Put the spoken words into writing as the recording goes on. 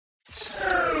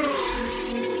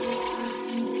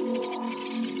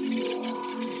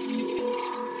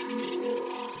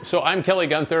So I'm Kelly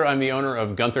Guenther. I'm the owner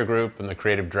of Guenther Group. I'm the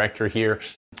creative director here.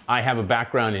 I have a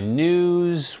background in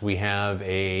news. We have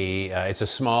it's a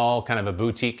small kind of a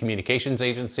boutique communications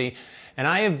agency. And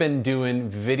I have been doing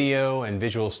video and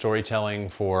visual storytelling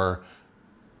for,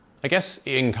 I guess,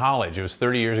 in college. It was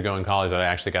 30 years ago in college that I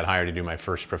actually got hired to do my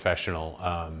first professional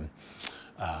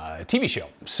TV show.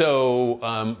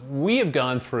 So we have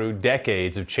gone through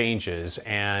decades of changes,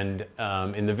 and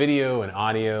in the video and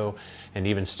audio and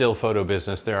even still photo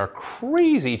business, there are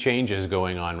crazy changes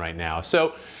going on right now.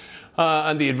 So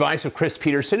on the advice of Chris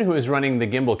Peterson, who is running the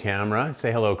gimbal camera, say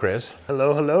hello, Chris.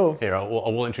 Hello, hello. Here,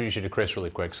 we'll introduce you to Chris really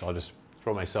quick, so I'll just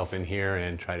throw myself in here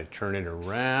and try to turn it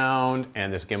around,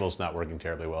 and this gimbal's not working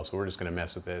terribly well, so we're just gonna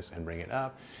mess with this and bring it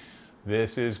up.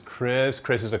 This is Chris.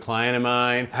 Chris is a client of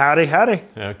mine. Howdy, howdy.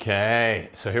 Okay,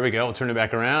 so here we go. We'll turn it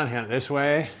back around, hand it this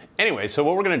way. Anyway, so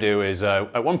what we're gonna do is,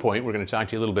 at one point, we're gonna talk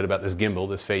to you a little bit about this gimbal,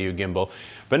 this Feiyu gimbal,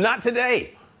 but not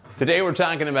today. Today we're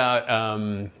talking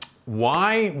about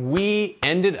why we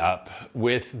ended up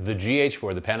with the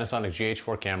GH4, the Panasonic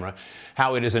GH4 camera,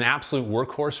 how it is an absolute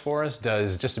workhorse for us,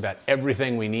 does just about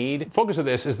everything we need. The focus of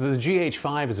this is that the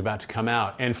GH5 is about to come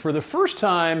out, and for the first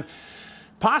time,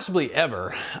 possibly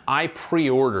ever, I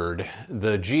pre-ordered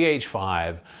the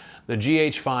GH5, the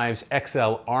GH5's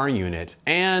XLR unit,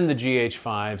 and the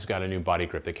GH5's got a new body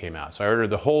grip that came out. So I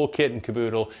ordered the whole kit and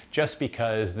caboodle just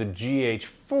because the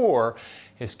GH4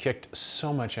 has kicked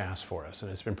so much ass for us,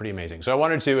 and it's been pretty amazing. So I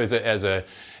wanted to,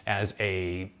 as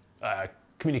a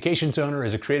communications owner,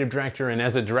 as a creative director, and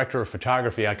as a director of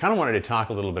photography, I kind of wanted to talk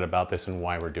a little bit about this and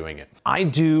why we're doing it. I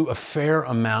do a fair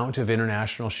amount of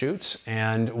international shoots,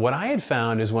 and what I had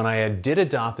found is when I did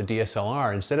adopt the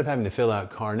DSLR, instead of having to fill out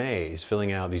carnets,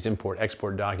 filling out these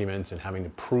import-export documents and having to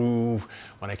prove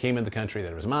when I came into the country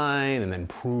that it was mine, and then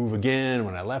prove again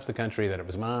when I left the country that it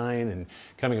was mine, and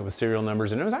coming up with serial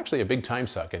numbers, and it was actually a big time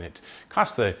suck, and it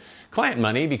cost the client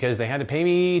money because they had to pay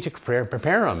me to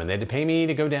prepare them, and they had to pay me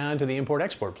to go down to the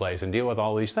import-export place and deal with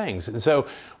all these things. And so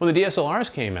when the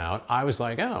DSLRs came out, I was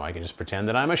like, oh, I can just pretend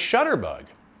that I'm a shutterbug.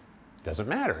 Doesn't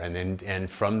matter.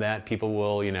 And from that, people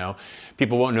will,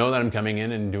 people won't know that I'm coming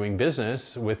in and doing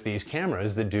business with these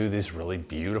cameras that do this really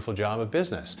beautiful job of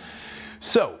business.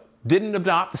 So didn't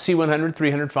adopt the C100,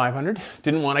 300, 500,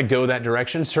 didn't want to go that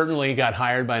direction. Certainly got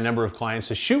hired by a number of clients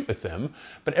to shoot with them,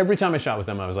 but every time I shot with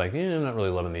them, I was like, I'm not really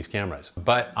loving these cameras.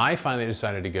 But I finally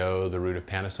decided to go the route of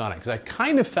Panasonic, because I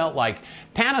kind of felt like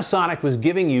Panasonic was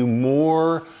giving you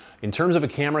more in terms of a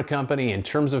camera company, in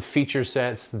terms of feature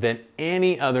sets, than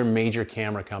any other major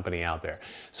camera company out there.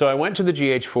 So I went to the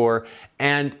GH4,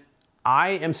 and I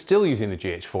am still using the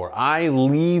GH4. I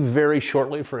leave very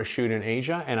shortly for a shoot in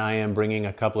Asia, and I am bringing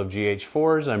a couple of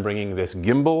GH4s. I'm bringing this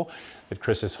gimbal that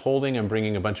Chris is holding. I'm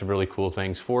bringing a bunch of really cool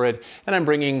things for it, and I'm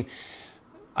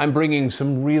bringing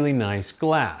some really nice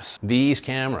glass. These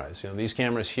cameras, these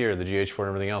cameras here, the GH4 and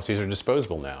everything else, these are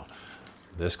disposable now.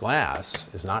 This glass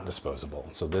is not disposable.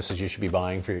 So this is, you should be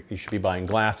buying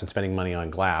glass and spending money on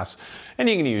glass. And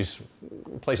you can use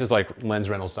places like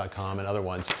lensrentals.com and other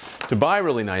ones to buy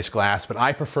really nice glass, but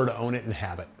I prefer to own it and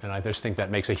have it. And I just think that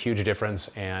makes a huge difference.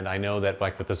 And I know that,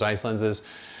 like with the Zeiss lenses,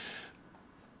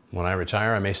 when I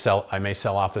retire, I may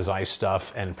sell off the Zeiss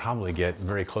stuff and probably get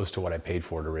very close to what I paid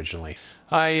for it originally.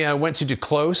 I went to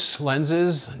Duclos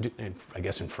lenses. I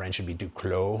guess in French it'd be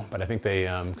Duclos, but I think they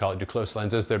call it Duclos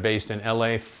lenses. They're based in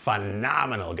LA.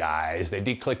 Phenomenal guys. They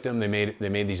declicked them. They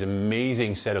made these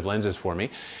amazing set of lenses for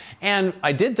me, and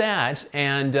I did that.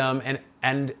 And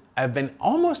I've been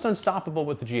almost unstoppable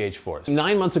with the GH4s.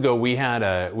 9 months ago, we had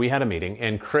a meeting,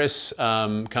 and Chris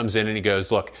comes in and he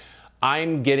goes, "Look,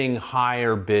 I'm getting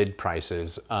higher bid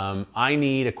prices. I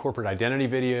need a corporate identity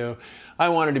video. I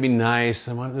want it to be nice.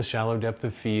 I want the shallow depth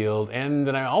of field. And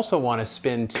then I also want to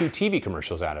spin 2 TV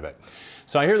commercials out of it."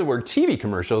 So I hear the word TV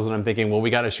commercials and I'm thinking, well, we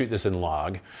got to shoot this in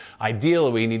log.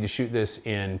 Ideally, we need to shoot this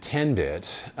in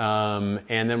 10-bit, and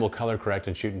then we'll color correct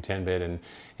and shoot in 10-bit,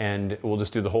 and we'll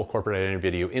just do the whole corporate identity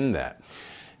video in that.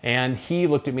 And he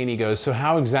looked at me and he goes, "So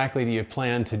how exactly do you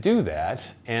plan to do that?"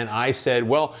 And I said,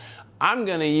 well, I'm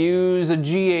gonna use a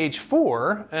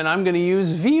GH4, and I'm gonna use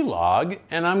Vlog,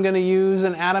 and I'm gonna use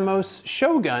an Atomos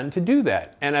Shogun to do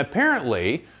that. And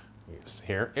apparently,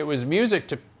 here, it was music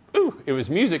to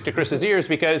Chris's ears,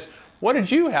 because what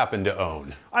did you happen to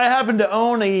own? I happened to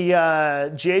own a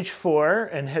GH4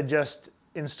 and had just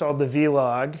installed the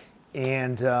Vlog,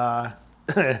 and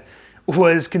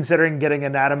was considering getting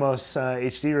an Atomos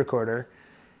HD recorder.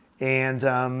 And,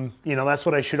 that's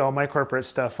what I shoot all my corporate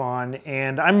stuff on.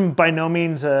 And I'm by no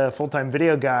means a full-time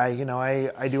video guy.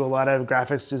 I do a lot of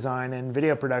graphics design and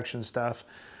video production stuff.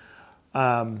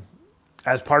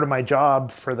 as part of my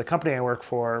job for the company I work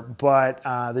for, but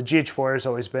the GH4 has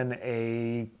always been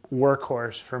a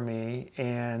workhorse for me,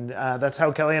 and that's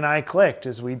how Kelly and I clicked,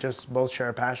 is we just both share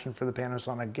a passion for the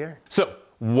Panasonic gear. So,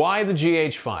 why the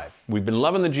GH5? We've been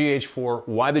loving the GH4,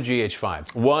 why the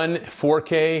GH5? One,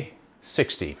 4K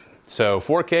 60. So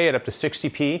 4K at up to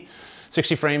 60p,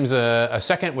 60 frames a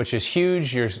second, which is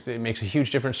huge. It makes a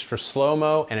huge difference for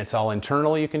slow-mo, and it's all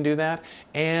internal, you can do that.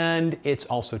 And it's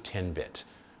also 10-bit.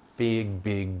 Big,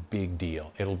 big, big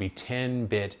deal. It'll be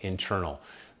 10-bit internal.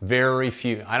 Very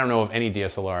few, I don't know of any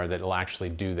DSLR that will actually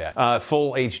do that.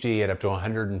 Full HD at up to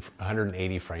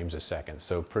 180 frames a second,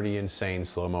 so pretty insane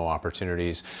slow-mo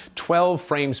opportunities. 12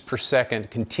 frames per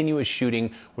second, continuous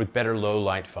shooting with better low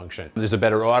light function. There's a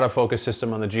better autofocus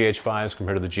system on the GH5s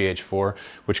compared to the GH4,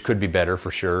 which could be better for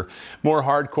sure. More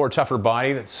hardcore, tougher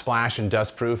body that's splash and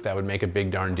dust proof, that would make a big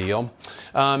darn deal.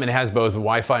 It has both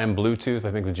Wi-Fi and Bluetooth.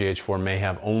 I think the GH4 may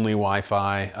have only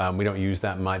Wi-Fi. We don't use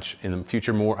that much. In the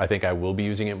future more, I think I will be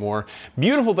using it more.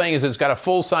 Beautiful thing is it's got a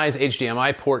full-size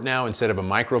HDMI port now instead of a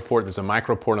micro port. There's a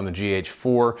micro port on the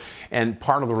GH4, and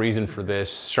part of the reason for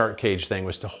this shark cage thing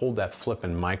was to hold that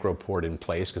flippin' micro port in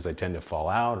place because they tend to fall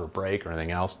out or break or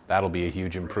anything else. That'll be a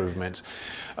huge improvement.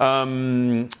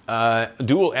 Dual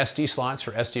SD slots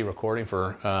for SD recording,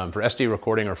 for SD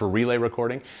recording or for relay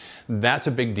recording. That's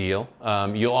a big deal. There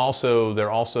are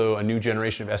also a new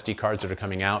generation of SD cards that are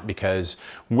coming out, because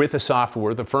with the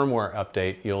software, the firmware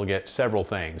update, you'll get several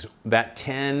things. That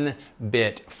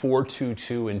 10-bit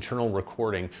 422 internal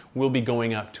recording will be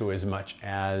going up to as much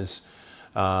as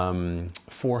 400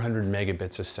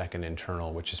 megabits a second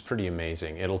internal, which is pretty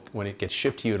amazing. When it gets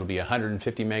shipped to you, it'll be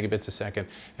 150 megabits a second,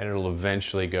 and it'll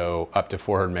eventually go up to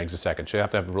 400 megs a second. So you have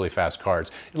to have really fast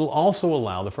cards. The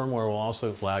firmware will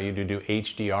also allow you to do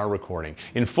HDR recording.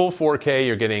 In full 4K,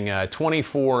 you're getting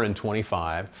 24 and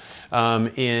 25.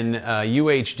 In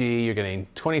UHD, you're getting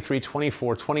 23,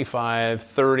 24, 25,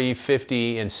 30,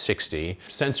 50, and 60.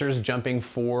 Sensors jumping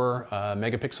 4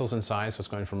 megapixels in size, so it's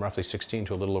going from roughly 16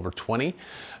 to a little over 20.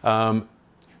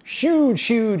 Huge,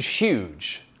 huge,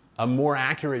 huge. A more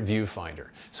accurate viewfinder.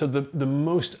 So the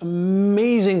most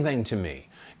amazing thing to me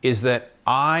is that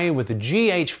with the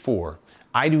GH4,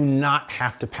 I do not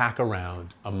have to pack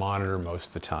around a monitor most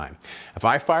of the time. If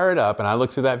I fire it up and I look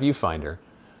through that viewfinder,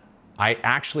 I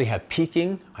actually have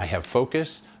peaking, I have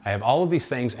focus, I have all of these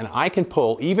things, and I can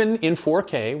pull, even in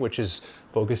 4K,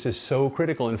 focus is so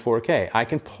critical in 4K, I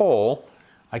can pull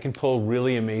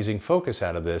really amazing focus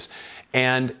out of this,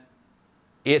 and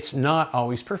it's not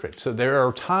always perfect. So there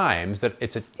are times that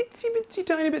it's a itsy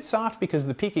tiny bit soft because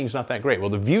the peaking's not that great. Well,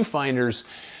 the viewfinder's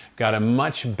got a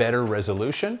much better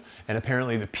resolution, and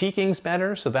apparently the peaking's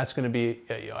better, so that's going to be,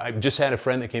 I just had a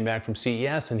friend that came back from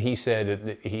CES, and he said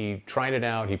that he tried it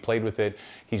out, he played with it,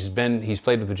 he's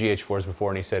played with the GH4s before,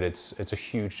 and he said it's a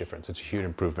huge difference, it's a huge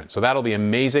improvement. So that'll be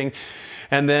amazing.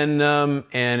 And then,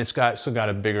 and it's got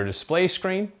a bigger display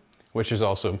screen, which is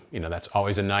also, that's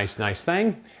always a nice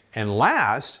thing. And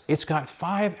last, it's got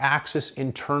 5-axis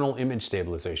internal image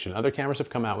stabilization. Other cameras have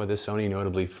come out with this, Sony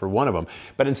notably for one of them.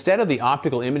 But instead of the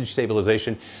optical image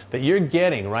stabilization that you're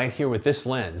getting right here with this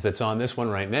lens that's on this one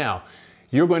right now,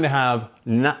 you're going to have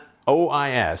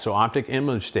OIS, so optic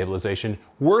image stabilization,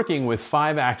 working with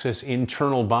 5-axis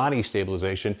internal body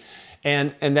stabilization.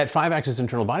 And that 5-axis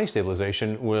internal body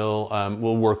stabilization will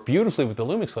work beautifully with the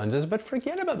Lumix lenses, but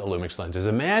forget about the Lumix lenses.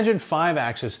 Imagine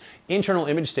 5-axis internal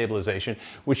image stabilization,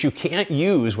 which you can't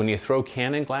use when you throw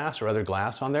Canon glass or other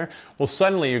glass on there. Well,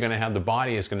 suddenly you're going to have the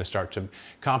body is going to start to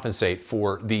compensate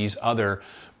for these other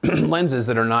lenses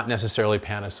that are not necessarily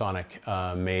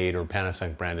Panasonic made or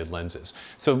Panasonic branded lenses.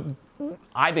 So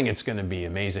I think it's going to be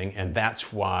amazing, and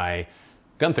that's why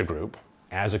Guenther Group,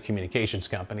 as a communications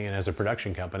company and as a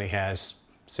production company, has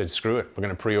said, screw it, we're going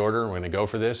to pre-order, we're going to go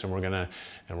for this, and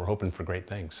we're hoping for great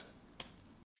things.